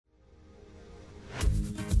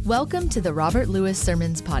Welcome to the Robert Lewis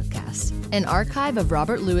Sermons Podcast, an archive of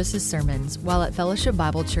Robert Lewis's sermons while at Fellowship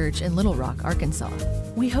Bible Church in Little Rock, Arkansas.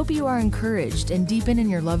 We hope you are encouraged and deepen in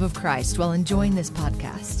your love of Christ while enjoying this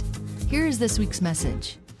podcast. Here is this week's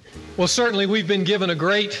message. Well, certainly we've been given a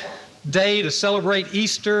great day to celebrate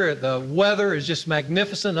Easter. The weather is just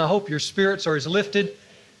magnificent. I hope your spirits are as lifted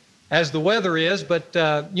as the weather is. But,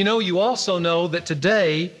 you also know that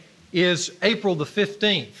today is April the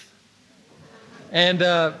 15th.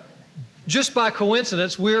 And just by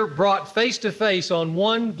coincidence, we're brought face to face on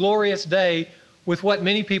one glorious day with what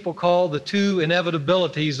many people call the two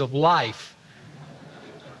inevitabilities of life.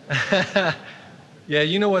 Yeah,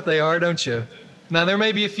 you know what they are, don't you? Now, there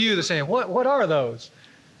may be a few that are saying, what are those?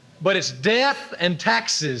 But it's death and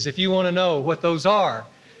taxes, if you want to know what those are,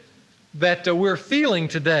 that we're feeling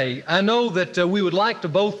today. I know that we would like to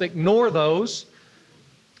both ignore those,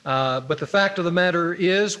 but the fact of the matter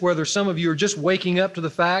is, whether some of you are just waking up to the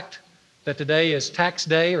fact that today is tax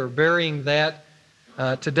day or burying that,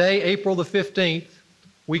 today, April the 15th,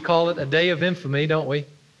 we call it a day of infamy, don't we?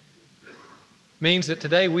 Means that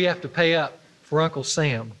today we have to pay up for Uncle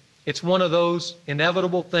Sam. It's one of those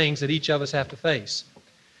inevitable things that each of us have to face.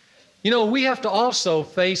 We have to also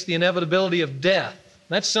face the inevitability of death.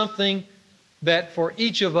 That's something that for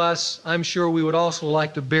each of us, I'm sure we would also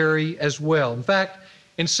like to bury as well. In fact,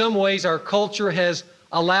 in some ways, our culture has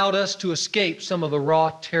allowed us to escape some of the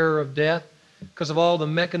raw terror of death because of all the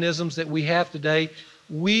mechanisms that we have today.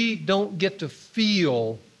 We don't get to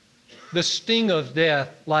feel the sting of death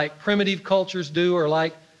like primitive cultures do or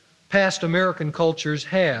like past American cultures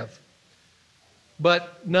have.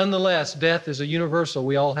 But nonetheless, death is a universal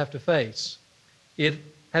we all have to face. It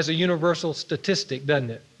has a universal statistic,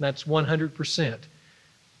 doesn't it? That's 100%.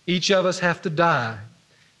 Each of us have to die.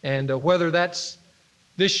 And whether that's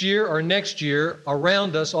this year or next year,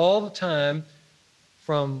 around us all the time,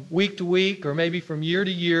 from week to week or maybe from year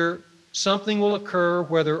to year, something will occur,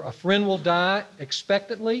 whether a friend will die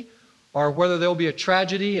expectantly or whether there'll be a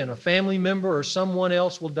tragedy and a family member or someone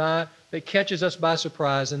else will die that catches us by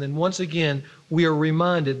surprise. And then once again, we are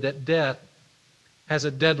reminded that death has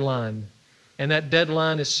a deadline, and that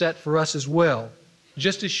deadline is set for us as well,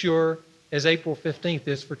 just as sure as April 15th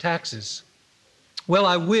is for taxes. Well,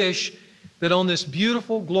 I wish that on this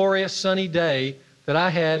beautiful, glorious, sunny day that I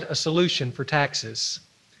had a solution for taxes,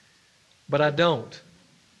 but I don't.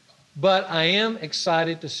 But I am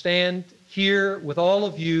excited to stand here with all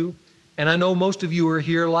of you, and I know most of you are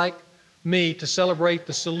here like me to celebrate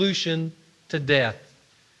the solution to death,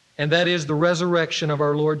 and that is the resurrection of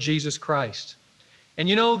our Lord Jesus Christ. And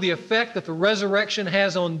the effect that the resurrection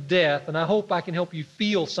has on death, and I hope I can help you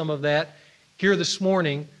feel some of that here this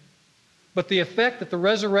morning, but the effect that the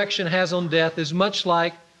resurrection has on death is much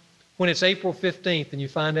like when it's April 15th and you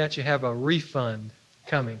find out you have a refund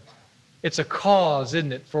coming. It's a cause,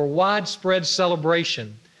 isn't it, for widespread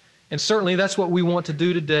celebration. And certainly that's what we want to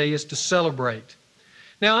do today, is to celebrate.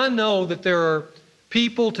 Now, I know that there are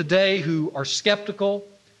people today who are skeptical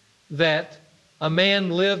that a man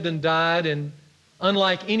lived and died, and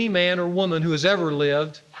unlike any man or woman who has ever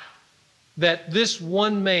lived, that this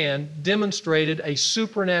one man demonstrated a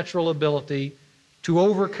supernatural ability to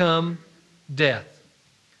overcome death.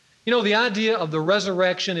 The idea of the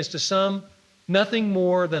resurrection is to some nothing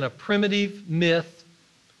more than a primitive myth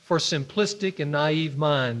for simplistic and naive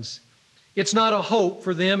minds. It's not a hope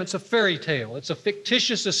for them, it's a fairy tale. It's a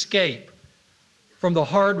fictitious escape from the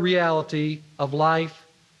hard reality of life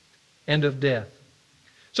and of death.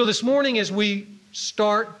 So this morning, as we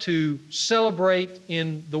start to celebrate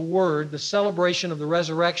in the Word, the celebration of the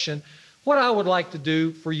resurrection, what I would like to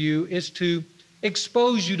do for you is to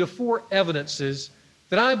expose you to 4 evidences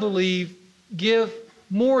that I believe give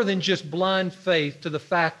more than just blind faith to the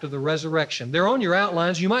fact of the resurrection. They're on your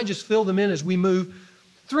outlines. You might just fill them in as we move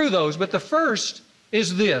through those. But the first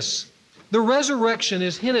is this: the resurrection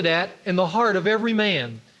is hinted at in the heart of every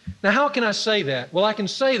man. Now, how can I say that? Well, I can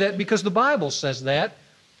say that because the Bible says that,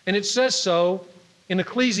 and it says so in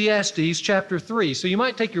Ecclesiastes chapter 3. So you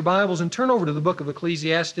might take your Bibles and turn over to the book of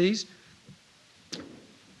Ecclesiastes.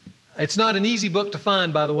 It's not an easy book to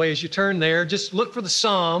find, by the way, as you turn there. Just look for the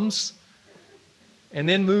Psalms and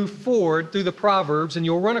then move forward through the Proverbs, and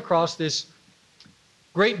you'll run across this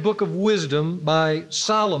great book of wisdom by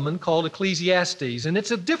Solomon called Ecclesiastes. And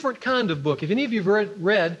it's a different kind of book. If any of you have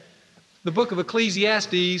read the book of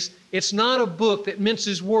Ecclesiastes, it's not a book that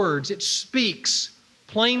minces words. It speaks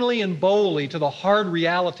plainly and boldly to the hard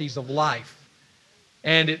realities of life.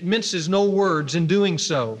 And it minces no words in doing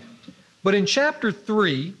so. But in chapter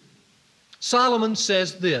 3, Solomon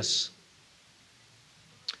says this: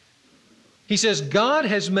 He says, God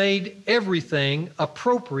has made everything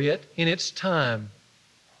appropriate in its time.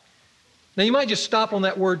 Now you might just stop on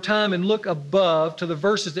that word time and look above to the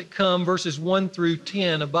verses that come, verses 1 through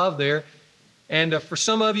 10 above there. And for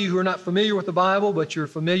some of you who are not familiar with the Bible, but you're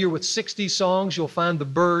familiar with 60 songs, you'll find the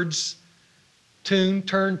Byrds tune,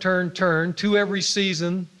 turn, turn, turn, to every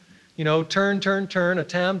season. You know, turn, turn, turn, a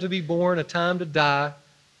time to be born, a time to die,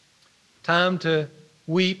 a time to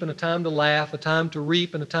weep and a time to laugh, a time to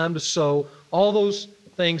reap and a time to sow. All those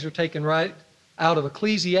things are taken right out of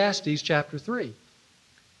Ecclesiastes chapter 3.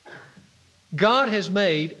 God has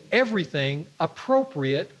made everything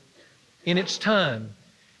appropriate in its time.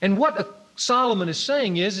 And what Solomon is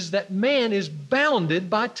saying is that man is bounded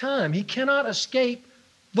by time. He cannot escape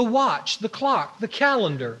the watch, the clock, the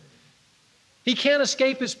calendar. He can't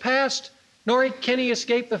escape his past, nor can he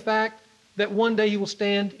escape the fact that one day he will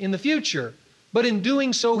stand in the future. But in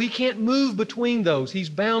doing so, he can't move between those. He's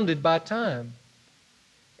bounded by time.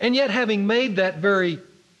 And yet, having made that very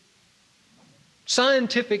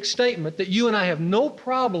scientific statement that you and I have no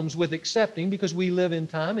problems with accepting because we live in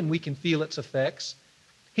time and we can feel its effects,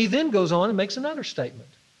 he then goes on and makes another statement.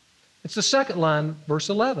 It's the second line, verse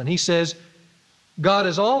 11. He says, God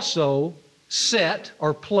has also set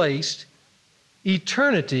or placed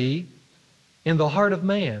eternity in the heart of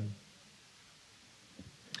man.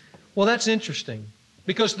 Well, that's interesting,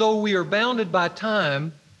 because though we are bounded by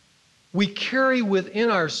time, we carry within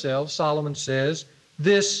ourselves, Solomon says,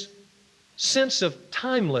 this sense of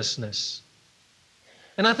timelessness.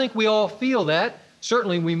 And I think we all feel that.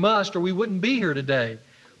 Certainly we must, or we wouldn't be here today.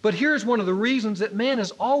 But here's one of the reasons that man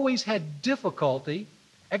has always had difficulty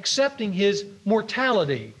accepting his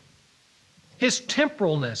mortality, his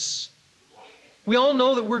temporalness. We all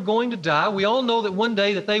know that we're going to die. We all know that one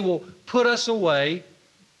day that they will put us away.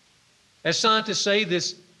 As scientists say,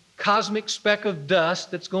 this cosmic speck of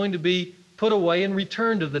dust that's going to be put away and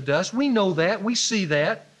returned to the dust. We know that. We see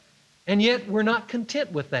that. And yet we're not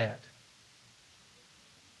content with that.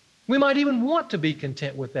 We might even want to be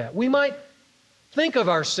content with that. We might think of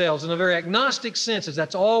ourselves in a very agnostic sense as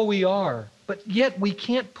that's all we are. But yet we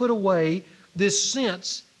can't put away this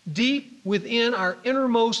sense deep within our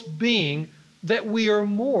innermost being that we are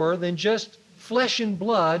more than just flesh and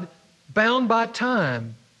blood bound by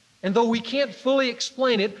time. And though we can't fully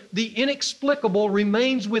explain it, the inexplicable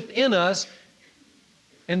remains within us,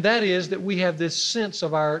 and that is that we have this sense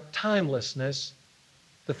of our timelessness,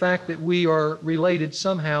 the fact that we are related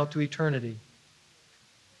somehow to eternity.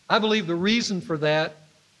 I believe the reason for that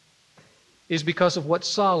is because of what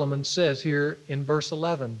Solomon says here in verse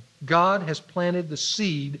 11. God has planted the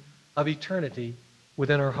seed of eternity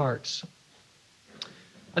within our hearts.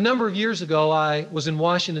 A number of years ago, I was in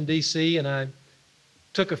Washington, D.C., and I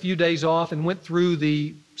took a few days off and went through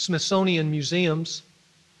the Smithsonian museums.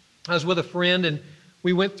 I was with a friend, and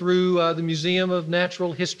we went through the Museum of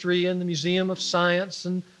Natural History and the Museum of Science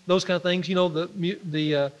and those kind of things. You know,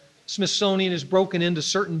 the Smithsonian is broken into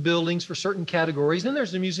certain buildings for certain categories. Then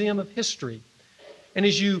there's the Museum of History. And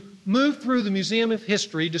as you move through the Museum of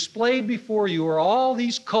History, displayed before you are all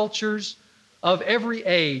these cultures of every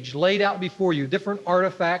age laid out before you, different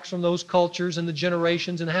artifacts from those cultures and the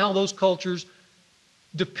generations and how those cultures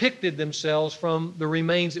depicted themselves from the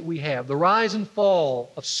remains that we have, the rise and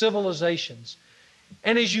fall of civilizations.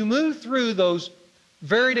 And as you move through those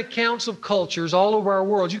varied accounts of cultures all over our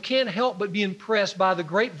world, you can't help but be impressed by the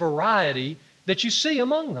great variety that you see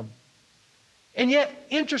among them. And yet,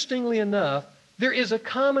 interestingly enough, there is a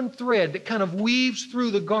common thread that kind of weaves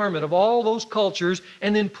through the garment of all those cultures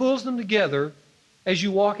and then pulls them together as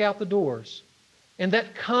you walk out the doors. And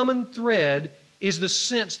that common thread is the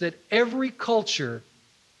sense that every culture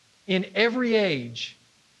in every age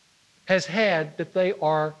has had that they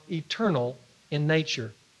are eternal in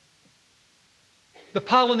nature. The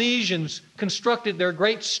Polynesians constructed their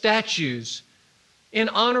great statues in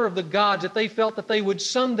honor of the gods that they felt that they would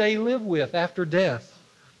someday live with after death.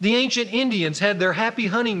 The ancient Indians had their happy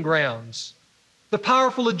hunting grounds. The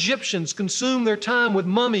powerful Egyptians consumed their time with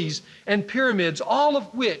mummies and pyramids, all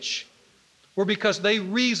of which were because they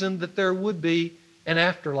reasoned that there would be an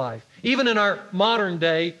afterlife. Even in our modern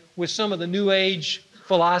day, with some of the New Age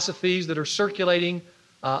philosophies that are circulating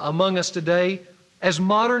among us today, as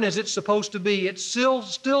modern as it's supposed to be, it still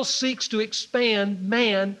seeks to expand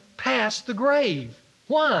man past the grave.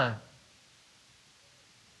 Why?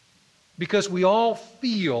 Because we all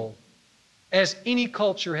feel, as any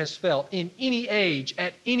culture has felt, in any age,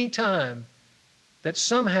 at any time, that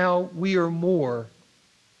somehow we are more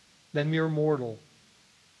than mere mortal.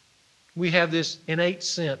 We have this innate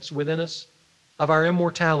sense within us of our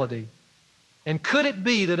immortality. And could it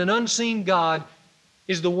be that an unseen God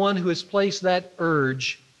is the one who has placed that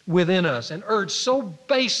urge within us, an urge so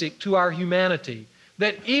basic to our humanity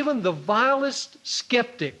that even the vilest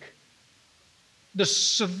skeptic, the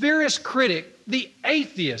severest critic, the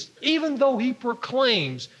atheist, even though he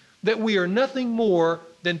proclaims that we are nothing more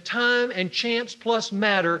than time and chance plus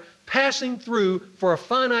matter passing through for a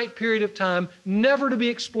finite period of time, never to be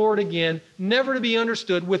explored again, never to be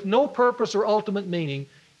understood, with no purpose or ultimate meaning,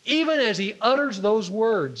 even as he utters those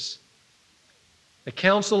words, the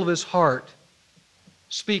counsel of his heart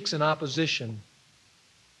speaks in opposition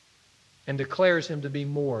and declares him to be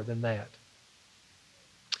more than that.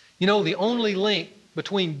 You know, the only link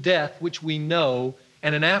between death, which we know,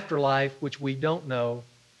 and an afterlife, which we don't know,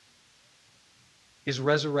 is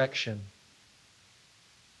resurrection.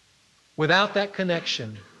 Without that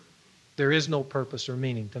connection, there is no purpose or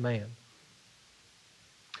meaning to man.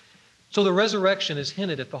 So the resurrection is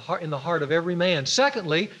hinted at in the heart of every man.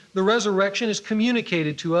 Secondly, the resurrection is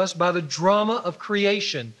communicated to us by the drama of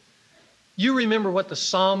creation. You remember what the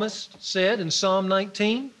psalmist said in Psalm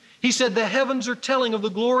 19? He said, "The heavens are telling of the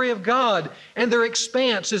glory of God, and their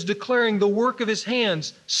expanse is declaring the work of His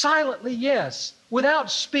hands. Silently, yes.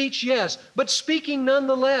 Without speech, yes. But speaking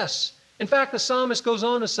nonetheless." In fact, the psalmist goes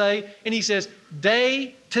on to say, and he says,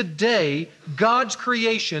 "Day to day, God's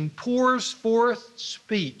creation pours forth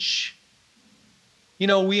speech." You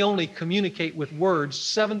know, we only communicate with words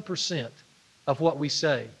 7% of what we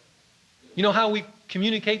say. You know how we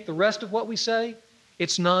communicate the rest of what we say?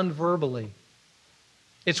 It's non-verbally.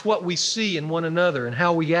 It's what we see in one another and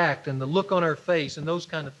how we act and the look on our face and those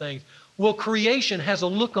kind of things. Well, creation has a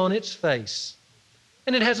look on its face.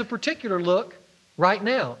 And it has a particular look right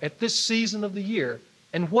now at this season of the year.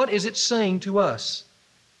 And what is it saying to us?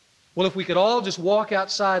 Well, if we could all just walk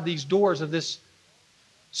outside these doors of this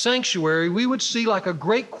sanctuary, we would see like a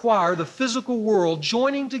great choir the physical world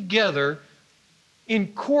joining together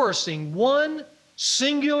in chorusing one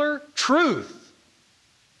singular truth.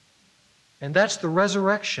 And that's the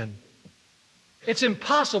resurrection. It's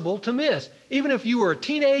impossible to miss. Even if you were a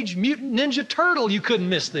teenage mutant ninja turtle, you couldn't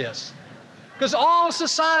miss this. Because all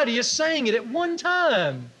society is saying it at one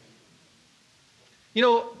time. You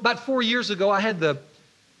know, about 4 years ago, I had the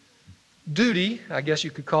duty, I guess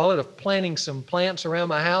you could call it, of planting some plants around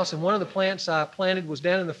my house. And one of the plants I planted was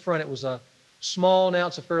down in the front. It was a small, now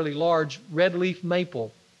it's a fairly large red leaf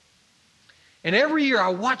maple. And every year I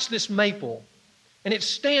watch this maple, and it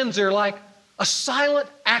stands there like a silent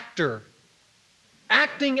actor,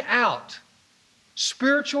 acting out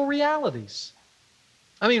spiritual realities.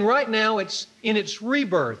 I mean, right now it's in its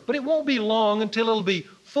rebirth, but it won't be long until it'll be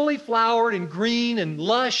fully flowered and green and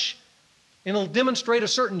lush, and it'll demonstrate a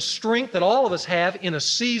certain strength that all of us have in a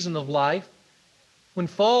season of life. When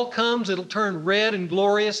fall comes, it'll turn red and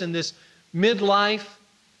glorious in this midlife,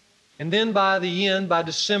 and then by the end, by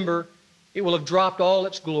December, it will have dropped all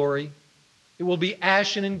its glory. It will be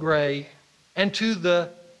ashen and gray, and to the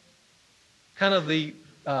kind of the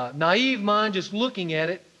naive mind just looking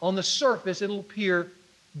at it, on the surface it'll appear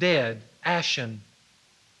dead, ashen,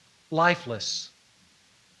 lifeless.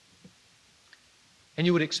 And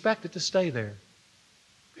you would expect it to stay there.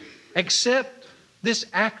 Except this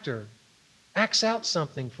actor acts out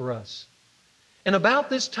something for us. And about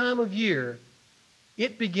this time of year,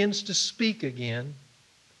 it begins to speak again,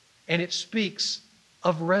 and it speaks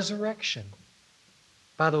of resurrection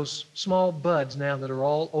by those small buds now that are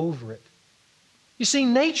all over it. You see,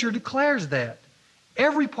 nature declares that.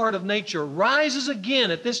 Every part of nature rises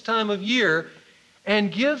again at this time of year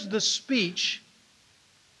and gives the speech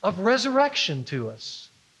of resurrection to us.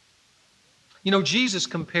 You know, Jesus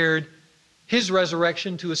compared His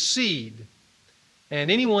resurrection to a seed. And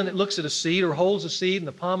anyone that looks at a seed or holds a seed in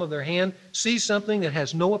the palm of their hand sees something that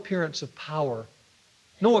has no appearance of power,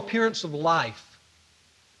 no appearance of life.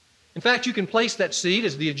 In fact, you can place that seed,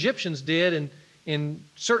 as the Egyptians did, in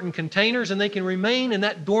certain containers, and they can remain in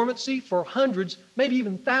that dormancy for hundreds, maybe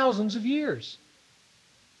even thousands of years.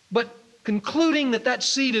 But concluding that that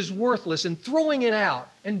seed is worthless and throwing it out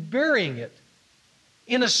and burying it,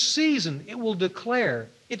 in a season it will declare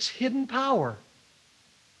its hidden power.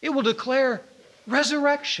 It will declare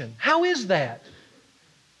resurrection. How is that?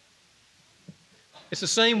 It's the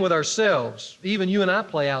same with ourselves. Even you and I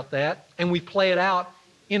play out that, and we play it out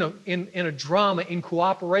in a drama in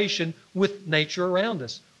cooperation with nature around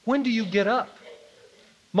us. When do you get up?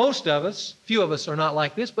 Most of us, few of us are not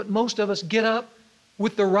like this, but most of us get up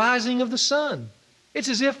with the rising of the sun. It's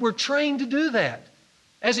as if we're trained to do that.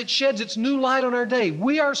 As it sheds its new light on our day,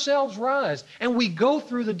 we ourselves rise, and we go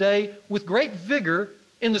through the day with great vigor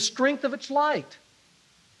in the strength of its light.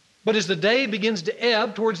 But as the day begins to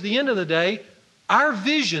ebb towards the end of the day, our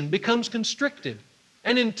vision becomes constricted.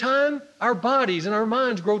 And in time, our bodies and our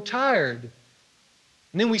minds grow tired.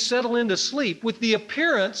 And then we settle into sleep with the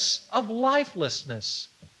appearance of lifelessness,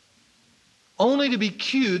 only to be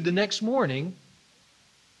cued the next morning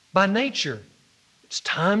by nature. It's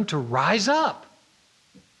time to rise up.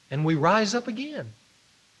 And we rise up again.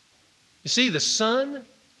 You see, the sun,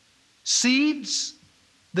 seeds,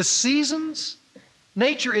 the seasons,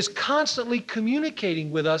 nature is constantly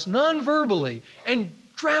communicating with us non-verbally and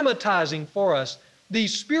dramatizing for us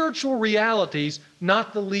these spiritual realities,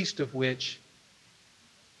 not the least of which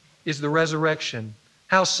is the resurrection.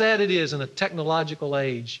 How sad it is in a technological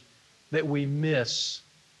age that we miss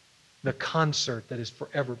the concert that is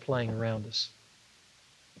forever playing around us.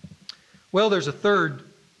 Well, there's a third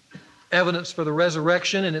evidence for the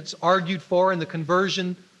resurrection, and it's argued for in the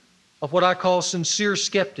conversion of what I call sincere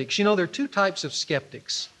skeptics. You know, there are two types of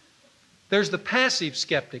skeptics. There's the passive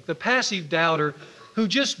skeptic, the passive doubter, who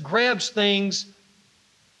just grabs things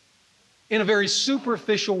in a very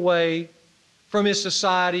superficial way from his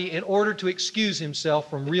society in order to excuse himself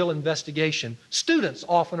from real investigation. Students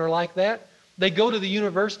often are like that. They go to the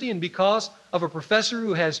university, and because of a professor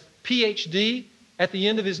who has PhD at the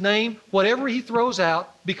end of his name, whatever he throws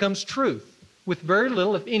out becomes truth with very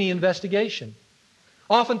little, if any, investigation.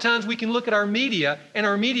 Oftentimes we can look at our media, and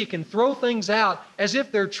our media can throw things out as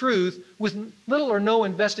if they're truth with little or no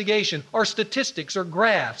investigation or statistics or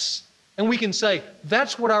graphs. And we can say,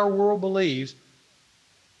 that's what our world believes,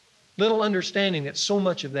 little understanding that so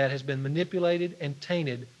much of that has been manipulated and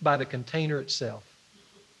tainted by the container itself.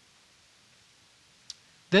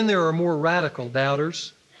 Then there are more radical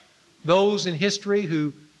doubters, those in history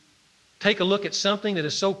who take a look at something that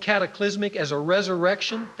is so cataclysmic as a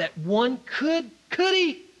resurrection that one could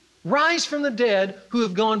he rise from the dead, who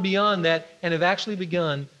have gone beyond that and have actually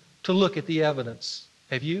begun to look at the evidence.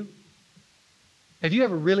 Have you? Have you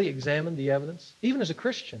ever really examined the evidence, even as a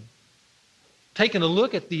Christian? Taken a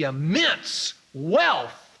look at the immense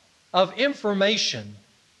wealth of information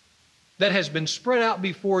that has been spread out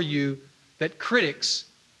before you that critics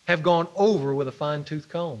have gone over with a fine-tooth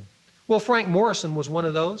comb. Well, Frank Morison was one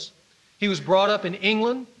of those. He was brought up in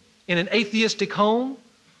England in an atheistic home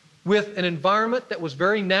with an environment that was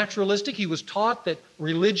very naturalistic. He was taught that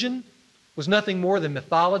religion was nothing more than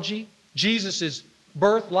mythology. Jesus'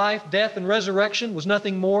 birth, life, death, and resurrection was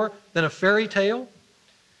nothing more than a fairy tale.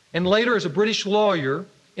 And later, as a British lawyer,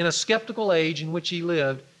 in a skeptical age in which he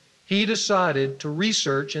lived, he decided to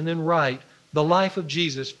research and then write the life of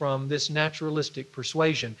Jesus from this naturalistic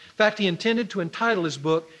persuasion. In fact, he intended to entitle his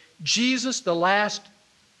book, Jesus, the Last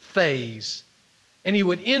Phase. And he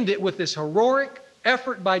would end it with this heroic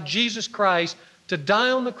effort by Jesus Christ to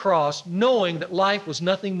die on the cross, knowing that life was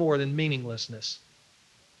nothing more than meaninglessness.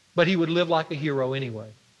 But he would live like a hero anyway.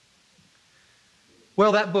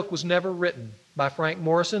 Well, that book was never written by Frank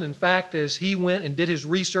Morison. In fact, as he went and did his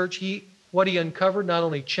research, what he uncovered not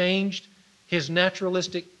only changed his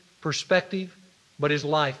naturalistic perspective, but his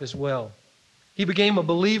life as well. He became a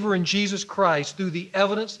believer in Jesus Christ through the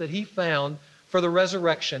evidence that he found for the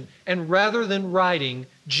resurrection. And rather than writing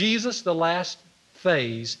Jesus, the Last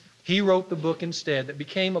Phase, he wrote the book instead that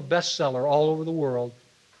became a bestseller all over the world,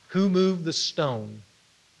 Who Moved the Stone?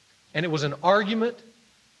 And it was an argument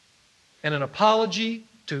and an apology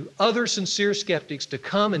to other sincere skeptics to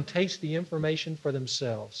come and taste the information for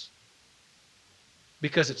themselves,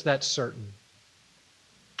 because it's that certain.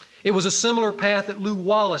 It was a similar path that Lew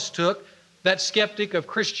Wallace took, that skeptic of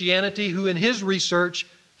Christianity who in his research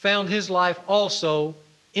found his life also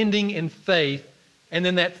ending in faith, and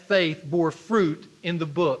then that faith bore fruit in the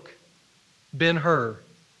book, Ben-Hur.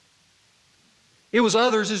 It was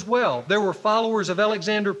others as well. There were followers of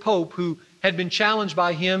Alexander Pope who had been challenged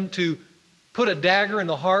by him to put a dagger in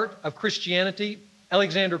the heart of Christianity.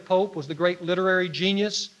 Alexander Pope was the great literary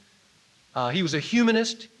genius. He was a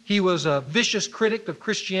humanist. He was a vicious critic of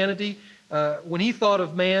Christianity. When he thought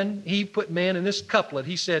of man, he put man in this couplet.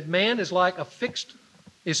 He said, man is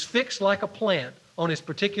fixed like a plant on its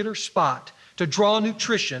particular spot to draw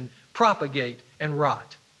nutrition, propagate, and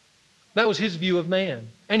rot. That was his view of man.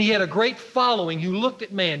 And he had a great following who looked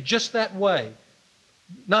at man just that way,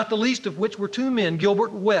 not the least of which were two men,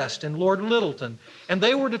 Gilbert West and Lord Lyttelton. And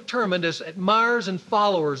they were determined as admirers and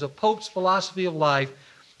followers of Pope's philosophy of life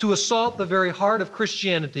to assault the very heart of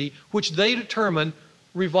Christianity, which they determined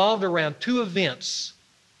revolved around two events: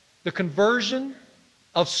 the conversion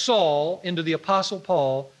of Saul into the Apostle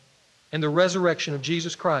Paul and the resurrection of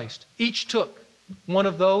Jesus Christ. Each took one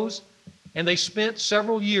of those, and they spent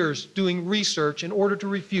several years doing research in order to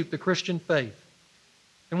refute the Christian faith.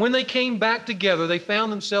 And when they came back together, they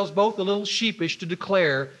found themselves both a little sheepish to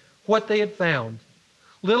declare what they had found.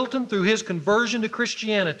 Littleton, through his conversion to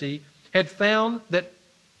Christianity, had found that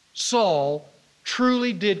Saul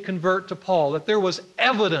truly did convert to Paul, that there was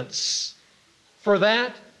evidence for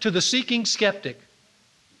that to the seeking skeptic.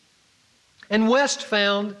 And West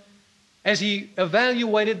found, as he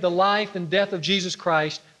evaluated the life and death of Jesus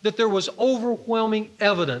Christ, that there was overwhelming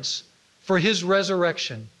evidence for his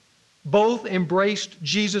resurrection. Both embraced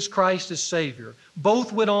Jesus Christ as Savior.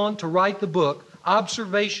 Both went on to write the book,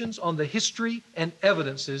 Observations on the History and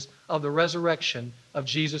Evidences of the Resurrection of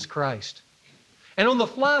Jesus Christ. And on the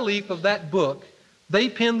flyleaf of that book, they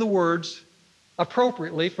penned the words,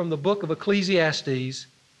 appropriately from the book of Ecclesiastes,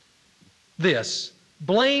 this: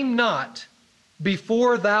 blame not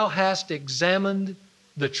before thou hast examined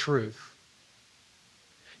the truth.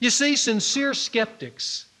 You see, sincere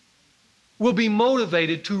skeptics will be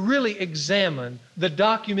motivated to really examine the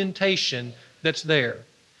documentation that's there.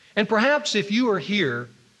 And perhaps if you are here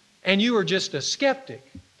and you are just a skeptic,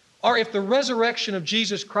 or if the resurrection of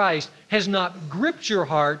Jesus Christ has not gripped your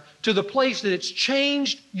heart to the place that it's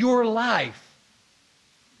changed your life,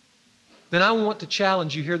 then I want to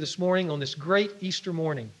challenge you here this morning on this great Easter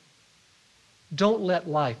morning. Don't let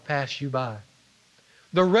life pass you by.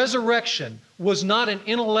 The resurrection was not an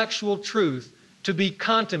intellectual truth to be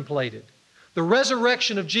contemplated. The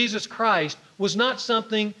resurrection of Jesus Christ was not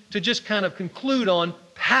something to just kind of conclude on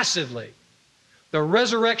passively. The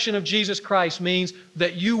resurrection of Jesus Christ means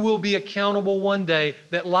that you will be accountable one day,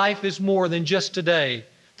 that life is more than just today,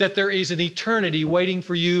 that there is an eternity waiting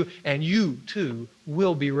for you, and you too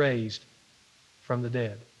will be raised from the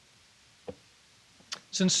dead.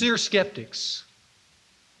 Sincere skeptics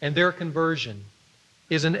and their conversion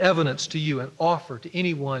is an evidence to you, an offer to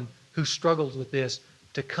anyone who struggles with this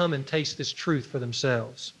to come and taste this truth for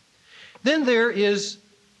themselves. Then there is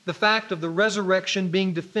the fact of the resurrection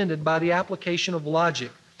being defended by the application of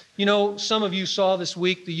logic. You know, some of you saw this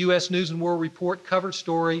week the U.S. News and World Report cover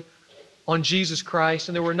story on Jesus Christ,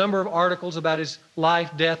 and there were a number of articles about his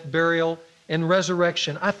life, death, burial, and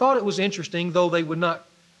resurrection. I thought it was interesting, though they would not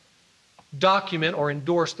document or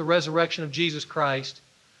endorse the resurrection of Jesus Christ,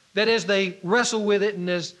 that as they wrestle with it and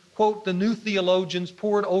as, quote, the new theologians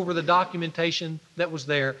poured over the documentation that was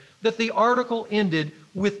there, that the article ended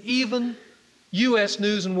with even U.S.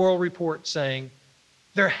 News and World Report saying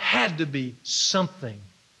there had to be something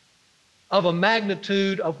of a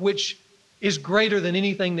magnitude of which is greater than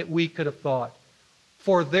anything that we could have thought,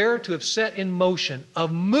 for there to have set in motion a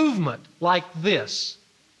movement like this,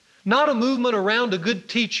 not a movement around a good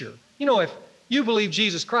teacher. You know, if you believe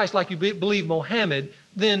Jesus Christ like you believe Mohammed,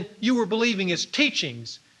 then you were believing his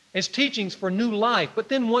teachings for new life. But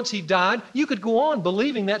then once he died, you could go on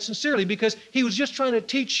believing that sincerely because he was just trying to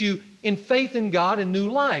teach you in faith in God and new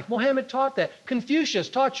life. Mohammed taught that. Confucius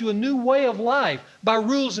taught you a new way of life by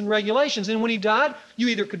rules and regulations. And when he died, you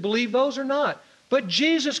either could believe those or not. But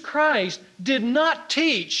Jesus Christ did not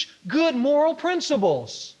teach good moral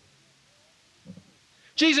principles.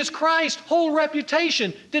 Jesus Christ's whole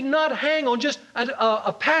reputation did not hang on just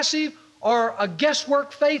a passive or a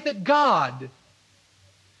guesswork faith at God.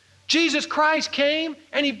 Jesus Christ came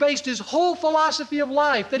and he based his whole philosophy of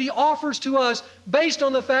life that he offers to us based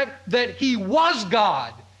on the fact that he was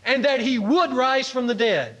God and that he would rise from the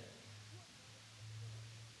dead.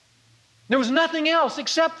 There was nothing else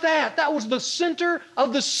except that. That was the center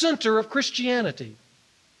of Christianity.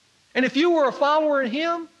 And if you were a follower of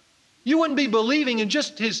him, you wouldn't be believing in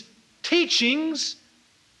just his teachings.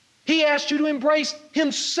 He asked you to embrace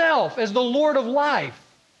himself as the Lord of life.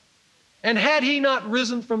 And had he not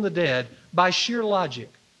risen from the dead by sheer logic,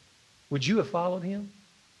 would you have followed him?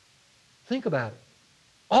 Think about it.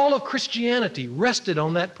 All of Christianity rested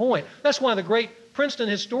on that point. That's why the great Princeton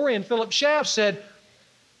historian Philip Schaff said,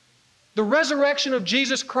 the resurrection of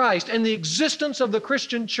Jesus Christ and the existence of the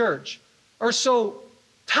Christian church are so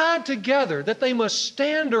tied together that they must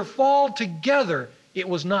stand or fall together. It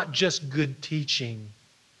was not just good teaching.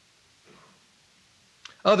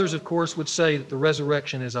 Others, of course, would say that the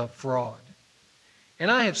resurrection is a fraud.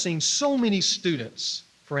 And I have seen so many students,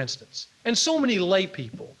 for instance, and so many lay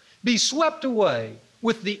people be swept away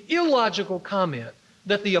with the illogical comment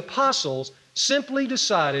that the apostles simply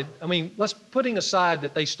decided, let's putting aside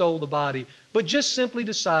that they stole the body, but just simply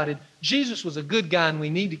decided Jesus was a good guy and we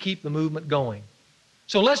need to keep the movement going.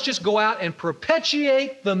 So let's just go out and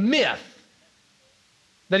perpetuate the myth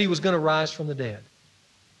that he was going to rise from the dead.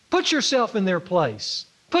 Put yourself in their place.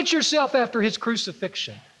 Put yourself after his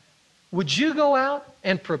crucifixion. Would you go out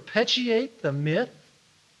and perpetuate the myth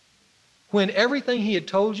when everything he had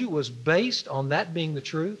told you was based on that being the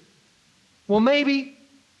truth? Well, maybe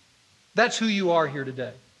that's who you are here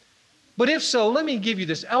today. But if so, let me give you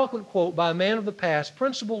this eloquent quote by a man of the past,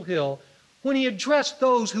 Principal Hill, when he addressed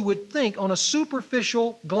those who would think on a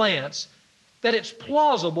superficial glance that it's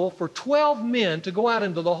plausible for 12 men to go out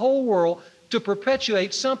into the whole world to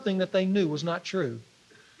perpetuate something that they knew was not true.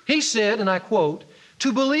 He said, and I quote,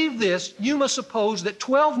 "To believe this, you must suppose that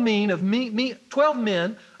 12 men of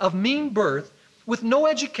mean birth, with no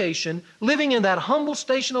education, living in that humble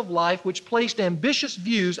station of life which placed ambitious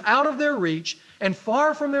views out of their reach and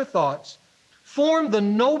far from their thoughts, formed the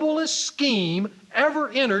noblest scheme ever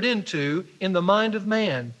entered into in the mind of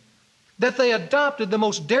man, that they adopted the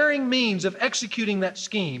most daring means of executing that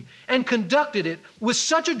scheme and conducted it with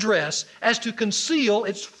such address as to conceal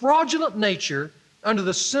its fraudulent nature under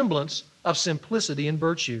the semblance of simplicity and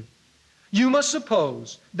virtue. You must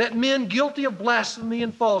suppose that men guilty of blasphemy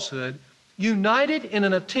and falsehood united in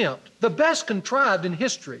an attempt, the best contrived in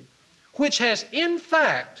history, which has in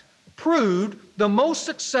fact proved the most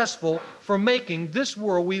successful for making this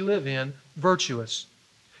world we live in virtuous.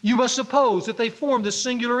 You must suppose that they formed this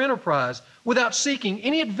singular enterprise without seeking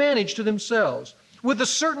any advantage to themselves, with a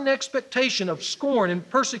certain expectation of scorn and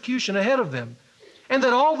persecution ahead of them, and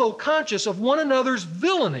that although conscious of one another's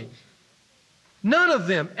villainy, none of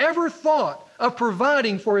them ever thought of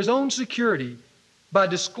providing for his own security by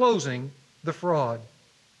disclosing the fraud,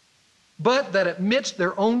 but that amidst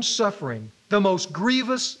their own suffering, the most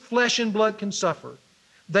grievous flesh and blood can suffer,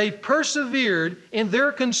 they persevered in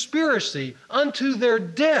their conspiracy unto their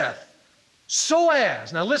death, so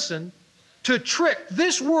as, now listen, to trick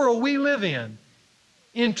this world we live in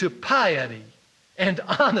into piety and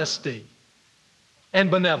honesty and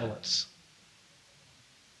benevolence."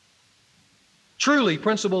 Truly,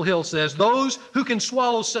 Principal Hill says, those who can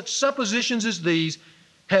swallow such suppositions as these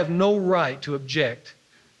have no right to object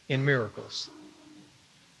in miracles.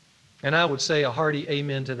 And I would say a hearty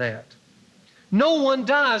amen to that. No one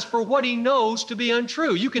dies for what he knows to be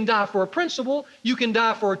untrue. You can die for a principle, you can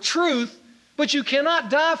die for a truth, but you cannot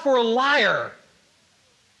die for a liar.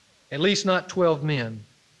 At least not 12 men.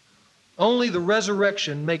 Only the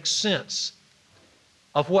resurrection makes sense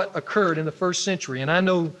of what occurred in the first century. And I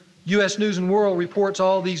know U.S. News and World reports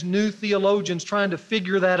all these new theologians trying to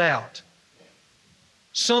figure that out.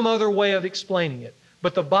 Some other way of explaining it.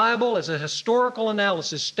 But the Bible, as a historical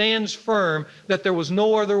analysis, stands firm that there was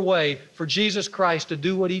no other way for Jesus Christ to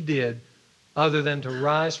do what he did other than to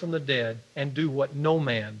rise from the dead and do what no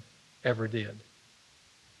man ever did.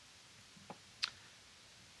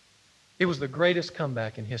 It was the greatest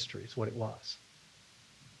comeback in history, is what it was.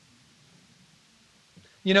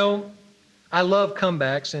 You know, I love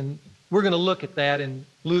comebacks, and we're going to look at that in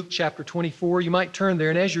Luke chapter 24. You might turn there,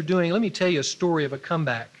 and as you're doing, let me tell you a story of a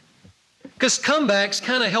comeback. Because comebacks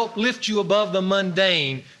kind of help lift you above the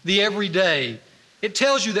mundane, the everyday. It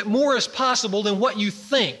tells you that more is possible than what you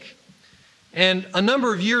think. And a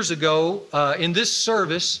number of years ago, in this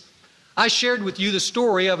service, I shared with you the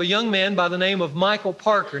story of a young man by the name of Michael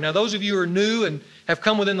Parker. Now, those of you who are new and have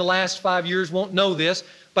come within the last 5 years won't know this,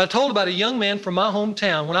 but I told about a young man from my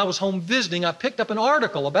hometown. When I was home visiting, I picked up an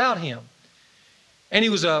article about him. And he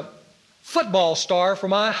was a football star for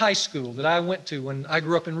my high school that I went to when I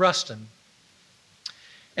grew up in Ruston.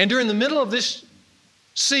 And during the middle of this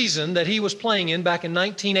season that he was playing in back in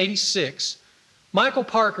 1986, Michael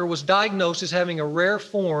Parker was diagnosed as having a rare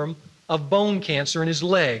form of bone cancer in his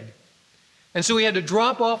leg. And so he had to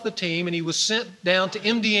drop off the team, and he was sent down to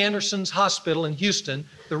MD Anderson's hospital in Houston,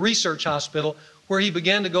 the research hospital, where he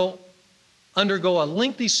began to undergo a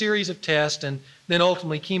lengthy series of tests and then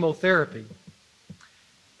ultimately chemotherapy.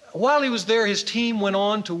 While he was there, his team went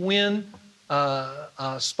on to win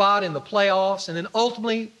a spot in the playoffs, and then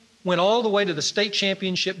ultimately went all the way to the state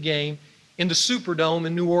championship game in the Superdome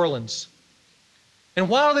in New Orleans. And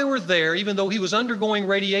while they were there, even though he was undergoing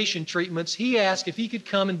radiation treatments, he asked if he could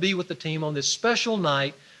come and be with the team on this special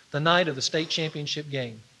night, the night of the state championship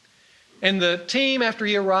game. And the team, after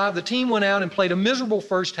he arrived, the team went out and played a miserable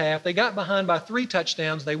first half. They got behind by 3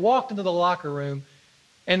 touchdowns. They walked into the locker room,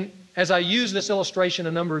 and as I used this illustration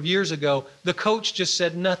a number of years ago, the coach just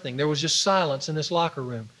said nothing. There was just silence in this locker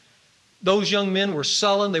room. Those young men were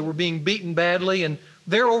sullen. They were being beaten badly, and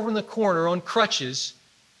they're over in the corner on crutches,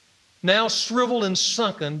 now shriveled and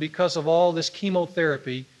sunken because of all this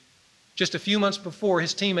chemotherapy. Just a few months before,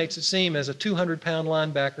 his teammates had seen him as a 200-pound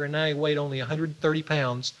linebacker, and now he weighed only 130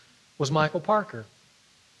 pounds, was Michael Parker.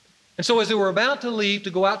 And so as they were about to leave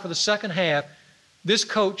to go out for the second half, this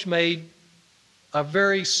coach made a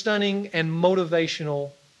very stunning and motivational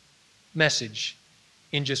message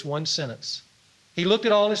in just one sentence. He looked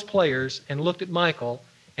at all his players and looked at Michael,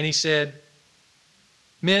 and he said,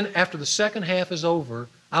 "Men, after the second half is over,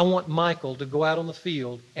 I want Michael to go out on the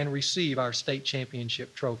field and receive our state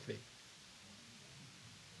championship trophy.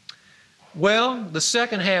 Well, the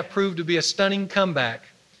second half proved to be a stunning comeback.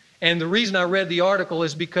 And the reason I read the article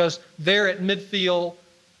is because there at midfield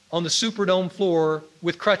on the Superdome floor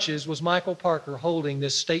with crutches was Michael Parker holding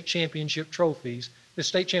this state championship trophy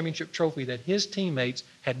that his teammates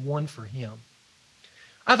had won for him.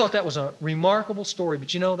 I thought that was a remarkable story,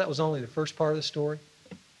 but you know, that was only the first part of the story.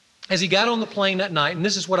 As he got on the plane that night, and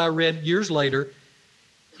this is what I read years later,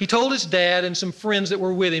 he told his dad and some friends that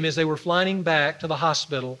were with him as they were flying back to the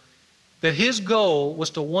hospital that his goal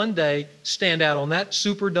was to one day stand out on that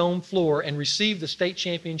Superdome floor and receive the state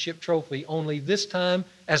championship trophy, only this time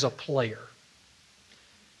as a player.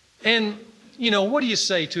 And, you know, what do you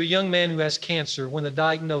say to a young man who has cancer when the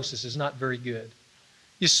diagnosis is not very good?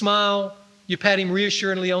 You smile, you pat him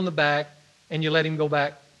reassuringly on the back, and you let him go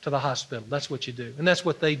back to the hospital. That's what you do. And that's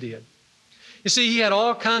what they did. You see, he had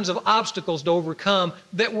all kinds of obstacles to overcome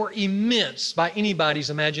that were immense by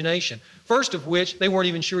anybody's imagination. First of which, they weren't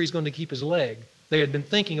even sure he's going to keep his leg. They had been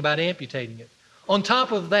thinking about amputating it. On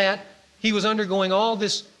top of that, he was undergoing all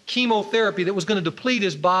this chemotherapy that was going to deplete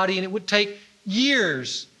his body, and it would take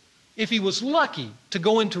years, if he was lucky, to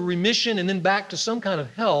go into remission and then back to some kind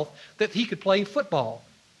of health that he could play football.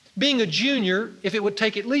 Being a junior, if it would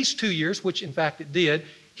take at least 2 years, which in fact it did,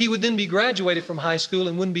 he would then be graduated from high school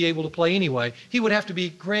and wouldn't be able to play anyway. He would have to be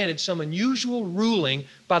granted some unusual ruling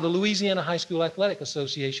by the Louisiana High School Athletic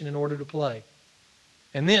Association in order to play.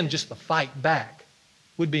 And then just the fight back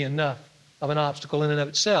would be enough of an obstacle in and of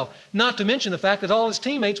itself. Not to mention the fact that all his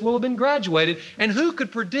teammates will have been graduated, and who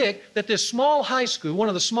could predict that this small high school, one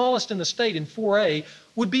of the smallest in the state in 4A,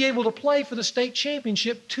 would be able to play for the state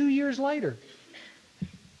championship 2 years later.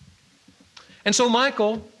 And so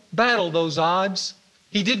Michael battled those odds.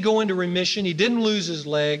 He did go into remission. He didn't lose his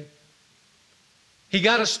leg. He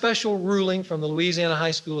got a special ruling from the Louisiana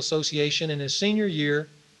High School Association in his senior year.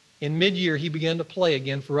 In mid-year, he began to play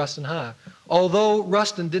again for Ruston High, although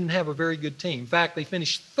Ruston didn't have a very good team. In fact, they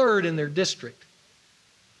finished third in their district.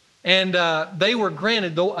 And they were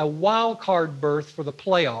granted, though, a wild card berth for the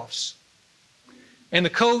playoffs. And the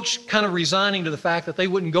coach, kind of resigning to the fact that they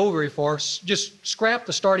wouldn't go very far, just scrapped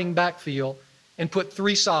the starting backfield and put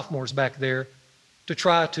 3 sophomores back there to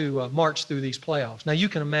try to march through these playoffs. Now, you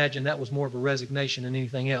can imagine that was more of a resignation than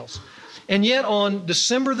anything else. And yet on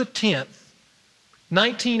December the 10th,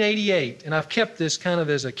 1988, and I've kept this kind of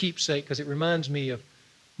as a keepsake because it reminds me of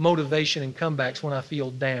motivation and comebacks when I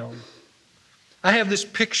feel down. I have this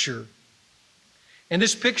picture, and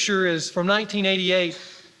this picture is from 1988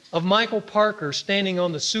 of Michael Parker standing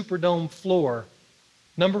on the Superdome floor,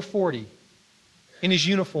 number 40, in his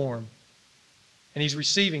uniform, and he's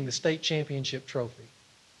receiving the state championship trophy.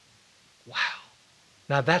 Wow.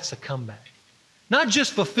 Now that's a comeback. Not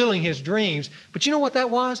just fulfilling his dreams, but you know what that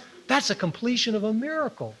was? That's a completion of a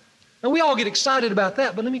miracle. Now we all get excited about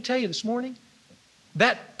that, but let me tell you this morning,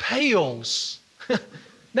 that pales,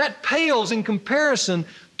 that pales in comparison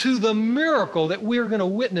to the miracle that we're going to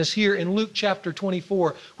witness here in Luke chapter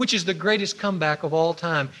 24, which is the greatest comeback of all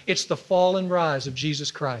time. It's the fall and rise of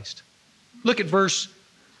Jesus Christ. Look at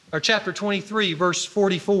chapter 23, verse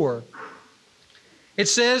 44. It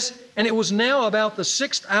says, "And it was now about the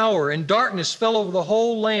 6th hour, and darkness fell over the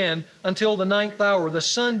whole land until the 9th hour, the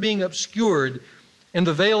sun being obscured, and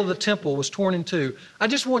the veil of the temple was torn in two." I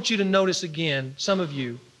just want you to notice again, some of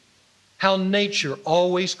you, how nature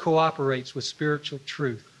always cooperates with spiritual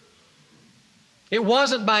truth. It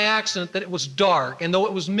wasn't by accident that it was dark, and though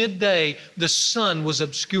it was midday, the sun was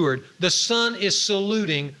obscured. The sun is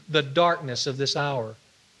saluting the darkness of this hour.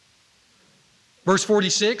 Verse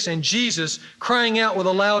 46, "And Jesus, crying out with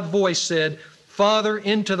a loud voice, said, Father,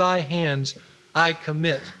 into thy hands I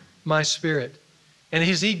commit my spirit." And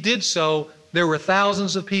as he did so, there were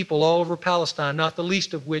thousands of people all over Palestine, not the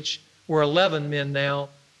least of which were 11 men now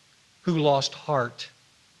who lost heart.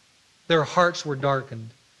 Their hearts were darkened.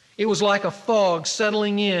 It was like a fog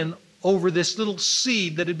settling in over this little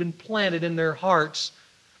seed that had been planted in their hearts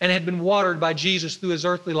and had been watered by Jesus through his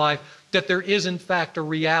earthly life, that there is in fact a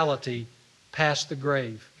reality past the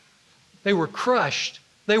grave. They were crushed.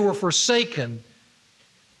 They were forsaken.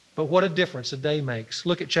 But what a difference a day makes.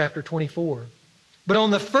 Look at chapter 24. "But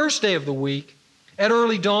on the first day of the week, at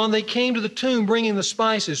early dawn, they came to the tomb bringing the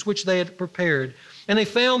spices which they had prepared. And they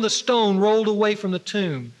found the stone rolled away from the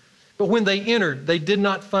tomb. But when they entered, they did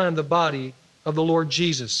not find the body of the Lord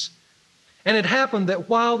Jesus. And it happened that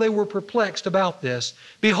while they were perplexed about this,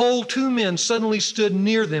 behold, 2 men suddenly stood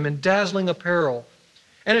near them in dazzling apparel.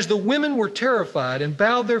 And as the women were terrified and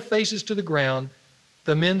bowed their faces to the ground,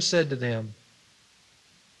 the men said to them,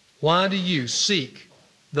 Why do you seek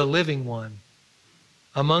the living one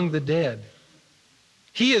among the dead.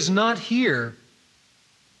 He is not here,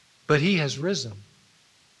 but He has risen.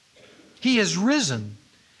 He has risen.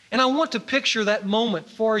 And I want to picture that moment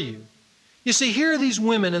for you. You see, here are these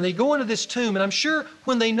women, and they go into this tomb, and I'm sure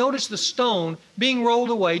when they notice the stone being rolled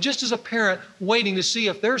away, just as a parent waiting to see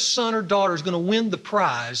if their son or daughter is going to win the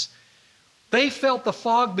prize, they felt the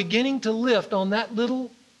fog beginning to lift on that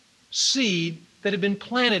little seed that had been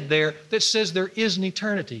planted there that says there is an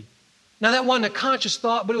eternity. Now, that wasn't a conscious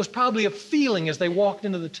thought, but it was probably a feeling as they walked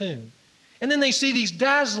into the tomb. And then they see these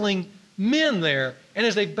dazzling men there, and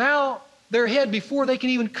as they bow their head before they can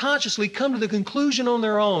even consciously come to the conclusion on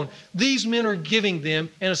their own, these men are giving them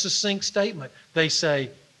in a succinct statement. They say,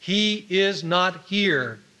 He is not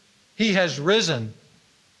here. He has risen.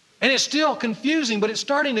 And it's still confusing, but it's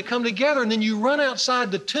starting to come together. And then you run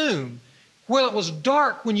outside the tomb. Well, it was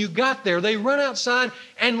dark when you got there. They run outside,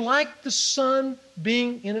 and like the sun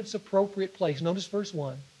being in its appropriate place. Notice verse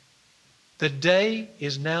 1. The day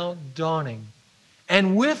is now dawning.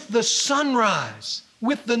 And with the sunrise,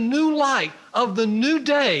 with the new light of the new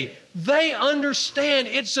day, they understand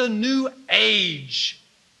it's a new age.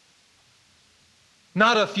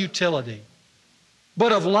 Not of futility,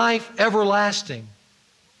 but of life everlasting.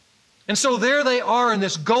 And so there they are in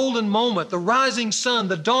this golden moment, the rising sun,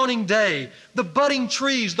 the dawning day, the budding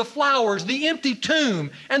trees, the flowers, the empty tomb,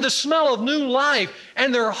 and the smell of new life.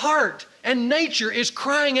 And their heart and nature is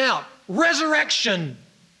crying out, resurrection.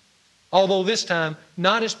 Although this time,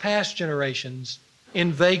 not as past generations,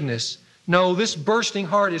 in vagueness. No, this bursting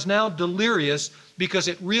heart is now delirious because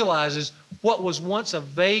it realizes what was once a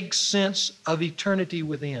vague sense of eternity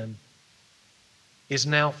within is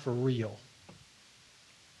now for real.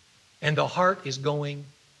 And the heart is going,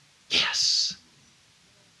 yes.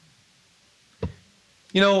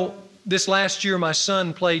 You know, this last year my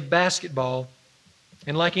son played basketball,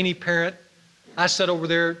 and like any parent, I sat over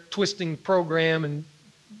there twisting the program and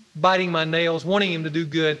biting my nails, wanting him to do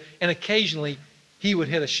good, and occasionally he would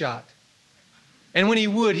hit a shot. And when he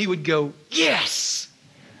would go, yes!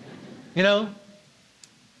 You know?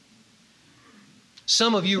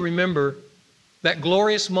 Some of you remember that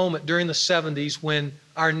glorious moment during the 70s when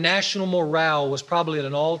our national morale was probably at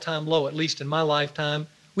an all-time low, at least in my lifetime.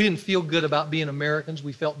 We didn't feel good about being Americans.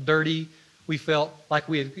 We felt dirty. We felt like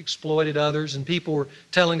we had exploited others, and people were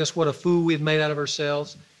telling us what a fool we had made out of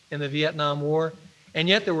ourselves in the Vietnam War. And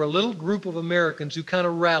yet there were a little group of Americans who kind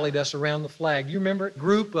of rallied us around the flag. You remember it? A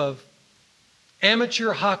group of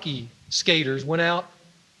amateur hockey skaters went out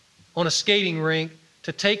on a skating rink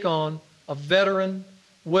to take on a veteran,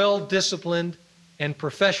 well-disciplined, and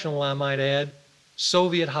professional, I might add,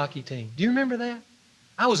 Soviet hockey team. Do you remember that?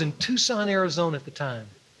 I was in Tucson, Arizona at the time.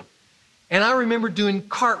 And I remember doing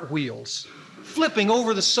cartwheels, flipping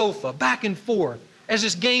over the sofa back and forth as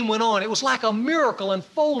this game went on. It was like a miracle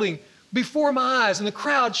unfolding before my eyes, and the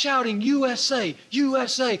crowd shouting, USA,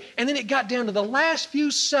 USA. And then it got down to the last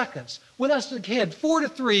few seconds with us ahead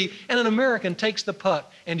 4-3, and an American takes the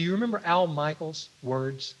puck. And do you remember Al Michaels'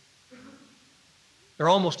 words? They're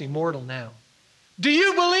almost immortal now. Do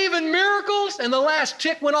you believe in miracles? And the last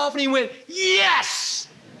tick went off and he went, yes!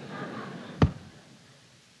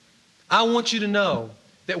 I want you to know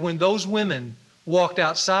that when those women walked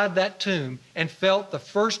outside that tomb and felt the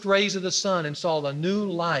first rays of the sun and saw the new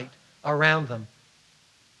light around them,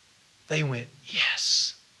 they went,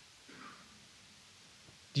 yes.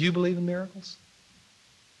 Do you believe in miracles?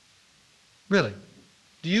 Really?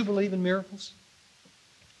 Do you believe in miracles?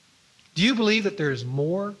 Do you believe that there is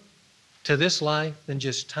more to this life than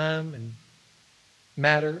just time and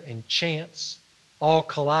matter and chance all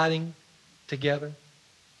colliding together?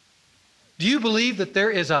 Do you believe that there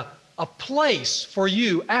is a place for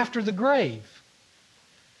you after the grave?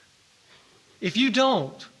 If you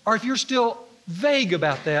don't, or if you're still vague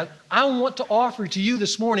about that, I want to offer to you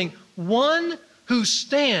this morning one who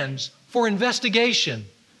stands for investigation,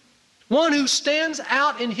 one who stands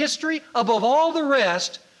out in history above all the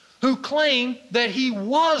rest, who claimed that He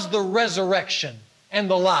was the resurrection and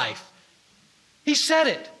the life. He said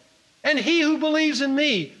it. And he who believes in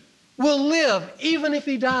me will live even if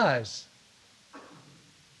he dies.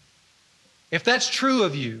 If that's true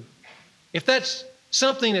of you, if that's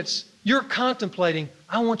something that's you're contemplating,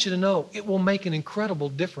 I want you to know it will make an incredible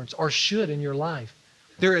difference, or should, in your life.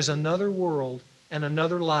 There is another world and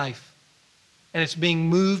another life, and it's being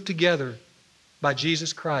moved together by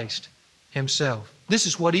Jesus Christ Himself. This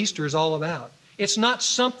is what Easter is all about. It's not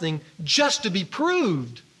something just to be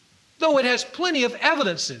proved, though it has plenty of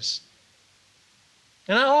evidences.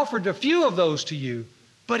 And I offered a few of those to you,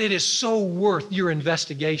 but it is so worth your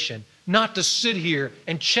investigation not to sit here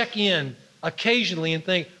and check in occasionally and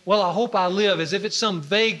think, well, I hope I live, as if it's some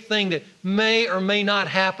vague thing that may or may not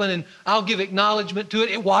happen and I'll give acknowledgement to it.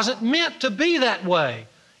 It wasn't meant to be that way.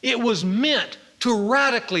 It was meant to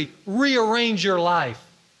radically rearrange your life.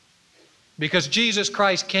 Because Jesus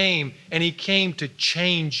Christ came, and He came to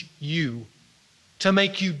change you, to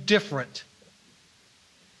make you different,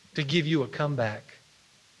 to give you a comeback.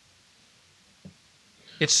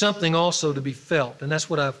 It's something also to be felt, and that's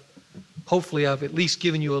what hopefully I've at least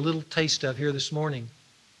given you a little taste of here this morning.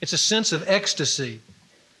 It's a sense of ecstasy.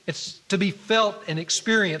 It's to be felt and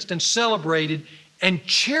experienced and celebrated and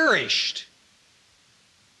cherished.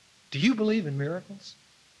 Do you believe in miracles?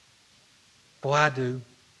 Boy, I do.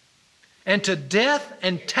 And to death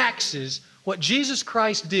and taxes, what Jesus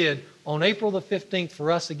Christ did on April the 15th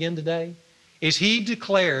for us again today is He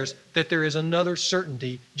declares that there is another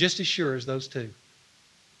certainty just as sure as those two.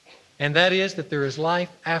 And that is that there is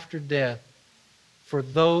life after death for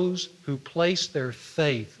those who place their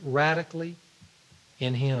faith radically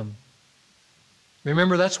in Him.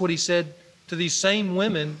 Remember, that's what He said to these same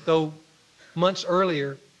women, though months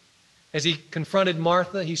earlier, as He confronted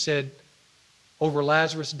Martha. He said over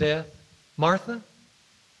Lazarus' death, Martha,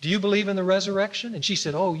 do you believe in the resurrection? And she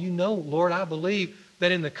said, oh, you know, Lord, I believe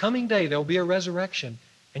that in the coming day there will be a resurrection.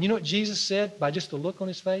 And you know what Jesus said by just the look on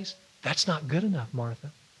His face? That's not good enough, Martha.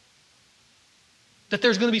 That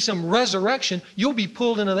there's going to be some resurrection. You'll be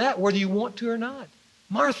pulled into that whether you want to or not.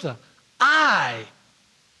 Martha, I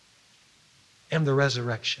am the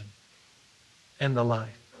resurrection and the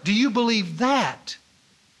life. Do you believe that?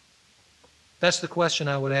 That's the question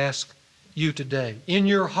I would ask you today. In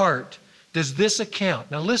your heart, does this account,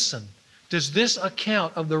 now listen, does this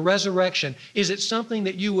account of the resurrection, is it something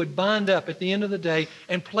that you would bind up at the end of the day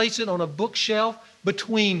and place it on a bookshelf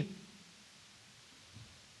between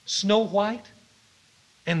Snow White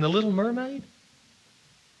and the Little Mermaid?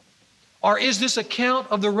 Or is this account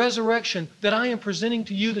of the resurrection that I am presenting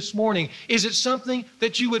to you this morning, is it something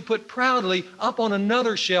that you would put proudly up on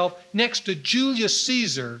another shelf next to Julius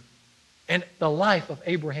Caesar and the life of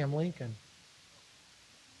Abraham Lincoln?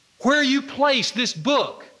 Where you place this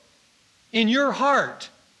book in your heart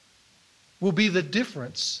will be the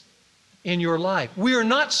difference in your life. We are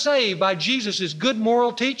not saved by Jesus' good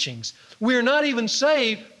moral teachings. We are not even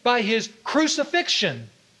saved by His crucifixion.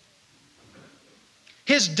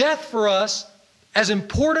 His death for us, as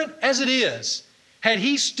important as it is, had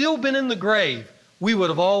He still been in the grave, we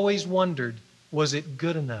would have always wondered, was it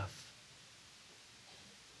good enough?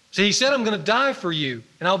 See, He said, I'm going to die for you,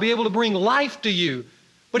 and I'll be able to bring life to you.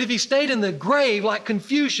 But if He stayed in the grave like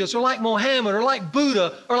Confucius or like Mohammed or like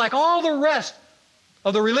Buddha or like all the rest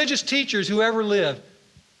of the religious teachers who ever lived,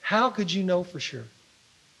 how could you know for sure?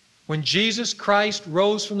 When Jesus Christ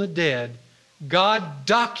rose from the dead, God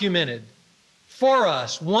documented for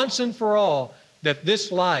us once and for all that this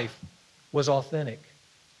life was authentic.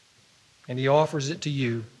 And He offers it to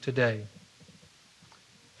you today.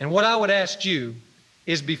 And what I would ask you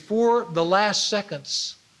is, before the last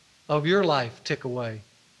seconds of your life tick away,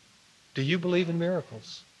 do you believe in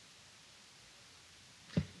miracles?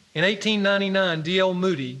 In 1899, D.L.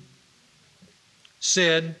 Moody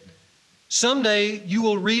said, someday you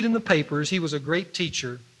will read in the papers, he was a great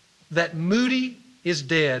teacher, that Moody is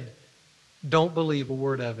dead. Don't believe a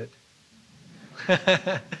word of it.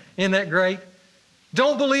 Isn't that great?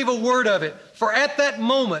 Don't believe a word of it, for at that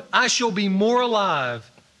moment I shall be more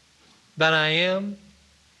alive than I am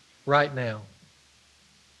right now.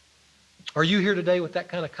 Are you here today with that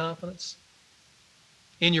kind of confidence?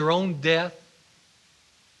 In your own death?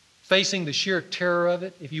 Facing the sheer terror of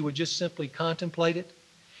it, if you would just simply contemplate it?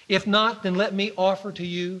 If not, then let me offer to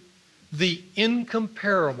you the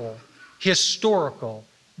incomparable, historical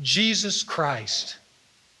Jesus Christ.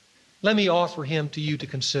 Let me offer Him to you to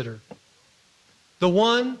consider. The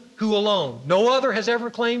one who alone, no other has ever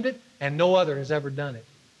claimed it, and no other has ever done it,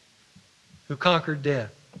 who conquered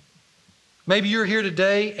death. Maybe you're here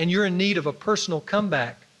today and you're in need of a personal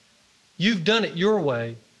comeback. You've done it your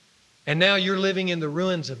way, and now you're living in the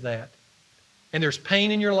ruins of that. And there's pain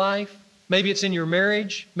in your life. Maybe it's in your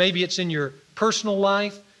marriage. Maybe it's in your personal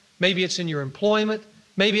life. Maybe it's in your employment.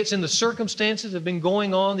 Maybe it's in the circumstances that have been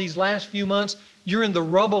going on these last few months. You're in the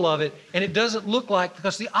rubble of it, and it doesn't look like,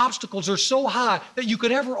 because the obstacles are so high, that you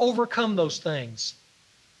could ever overcome those things.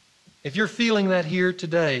 If you're feeling that here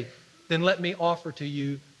today, then let me offer to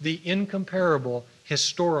you the incomparable,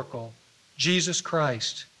 historical Jesus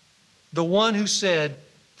Christ, the one who said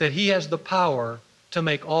that He has the power to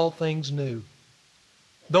make all things new.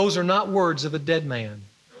 Those are not words of a dead man,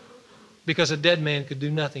 because a dead man could do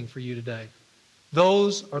nothing for you today.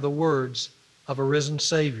 Those are the words of a risen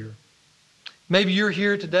Savior. Maybe you're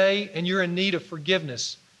here today and you're in need of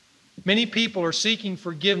forgiveness. Many people are seeking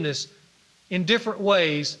forgiveness in different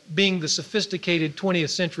ways, being the sophisticated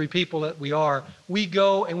 20th century people that we are. We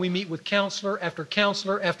go and we meet with counselor after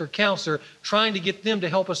counselor after counselor, trying to get them to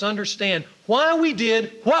help us understand why we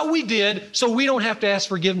did what we did so we don't have to ask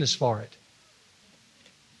forgiveness for it.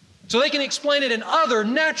 So they can explain it in other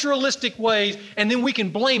naturalistic ways, and then we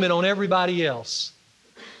can blame it on everybody else.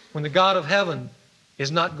 When the God of heaven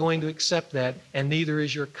is not going to accept that, and neither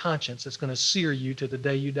is your conscience. It's going to sear you to the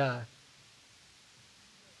day you die.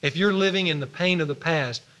 If you're living in the pain of the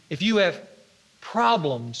past, if you have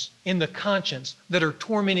problems in the conscience that are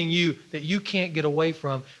tormenting you that you can't get away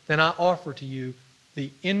from, then I offer to you the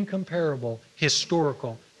incomparable,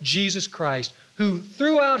 historical Jesus Christ, who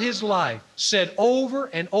throughout His life said over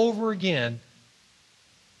and over again,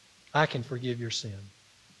 I can forgive your sin.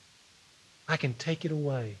 I can take it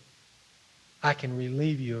away. I can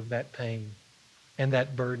relieve you of that pain and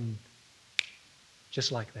that burden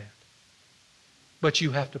just like that. But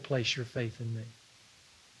you have to place your faith in me.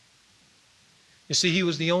 You see, He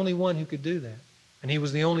was the only one who could do that. And He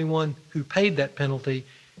was the only one who paid that penalty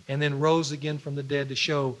and then rose again from the dead to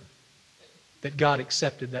show that God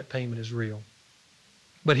accepted that payment as real.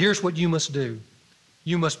 But here's what you must do.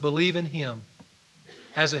 You must believe in Him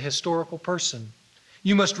as a historical person.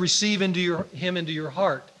 You must receive Him into your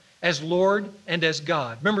heart as Lord and as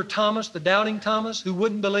God. Remember Thomas, the doubting Thomas, who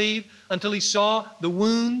wouldn't believe until he saw the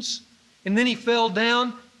wounds? And then he fell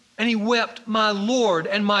down and he wept, my Lord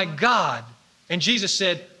and my God. And Jesus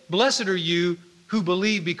said, blessed are you who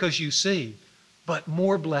believe because you see, but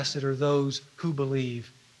more blessed are those who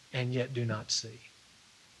believe and yet do not see.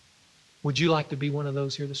 Would you like to be one of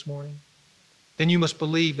those here this morning? Then you must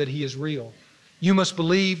believe that He is real. You must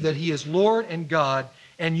believe that He is Lord and God,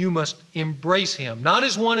 and you must embrace Him, not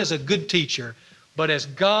as one as a good teacher, but as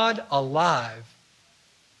God alive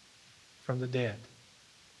from the dead.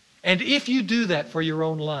 And if you do that for your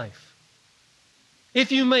own life,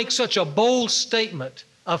 if you make such a bold statement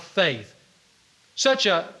of faith, such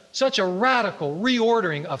a radical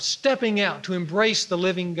reordering of stepping out to embrace the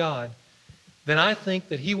living God, then I think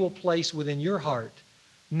that He will place within your heart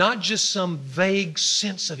not just some vague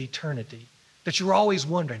sense of eternity that you're always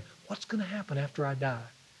wondering, what's going to happen after I die?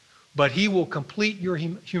 But He will complete your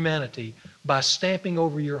humanity by stamping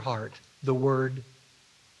over your heart the word,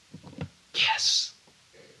 yes.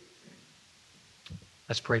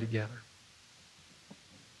 Let's pray together.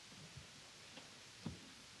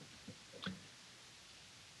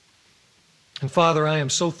 And Father, I am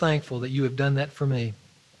so thankful that You have done that for me.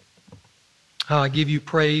 How I give You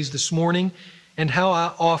praise this morning, and how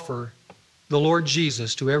I offer the Lord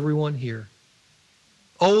Jesus to everyone here,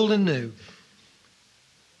 old and new.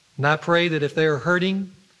 And I pray that if they are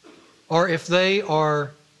hurting, or if they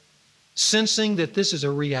are sensing that this is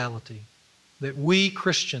a reality that we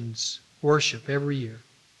Christians worship every year,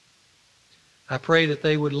 I pray that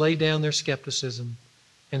they would lay down their skepticism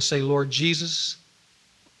and say, Lord Jesus,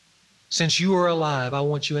 since You are alive, I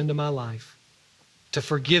want You into my life to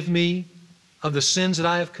forgive me of the sins that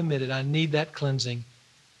I have committed. I need that cleansing.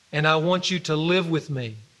 And I want You to live with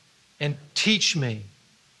me and teach me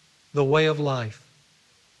the way of life.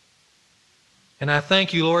 And I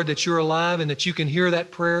thank You, Lord, that You're alive and that You can hear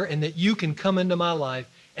that prayer and that You can come into my life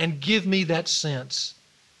and give me that sense.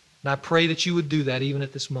 And I pray that You would do that even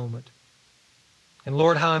at this moment. And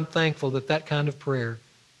Lord, how I'm thankful that that kind of prayer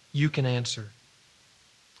You can answer.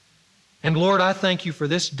 And Lord, I thank You for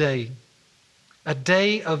this day, a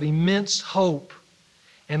day of immense hope.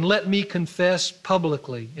 And let me confess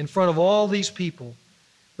publicly in front of all these people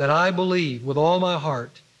that I believe with all my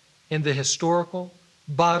heart in the historical,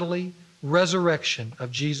 bodily resurrection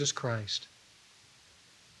of Jesus Christ.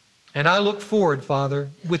 And I look forward, Father,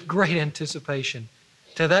 with great anticipation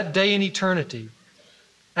to that day in eternity,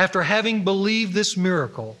 after having believed this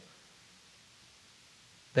miracle,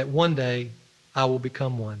 that one day I will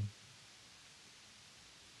become one.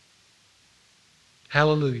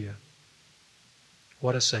 Hallelujah.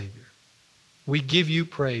 What a Savior. We give You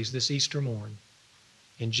praise this Easter morn.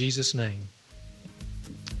 In Jesus' name,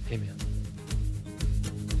 amen.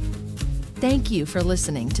 Thank you for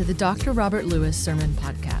listening to the Dr. Robert Lewis Sermon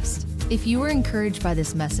Podcast. If you were encouraged by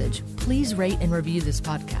this message, please rate and review this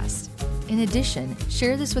podcast. In addition,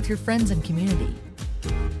 share this with your friends and community.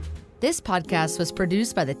 This podcast was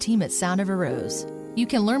produced by the team at Sound of a Rose. You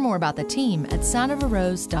can learn more about the team at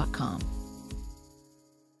soundofarose.com.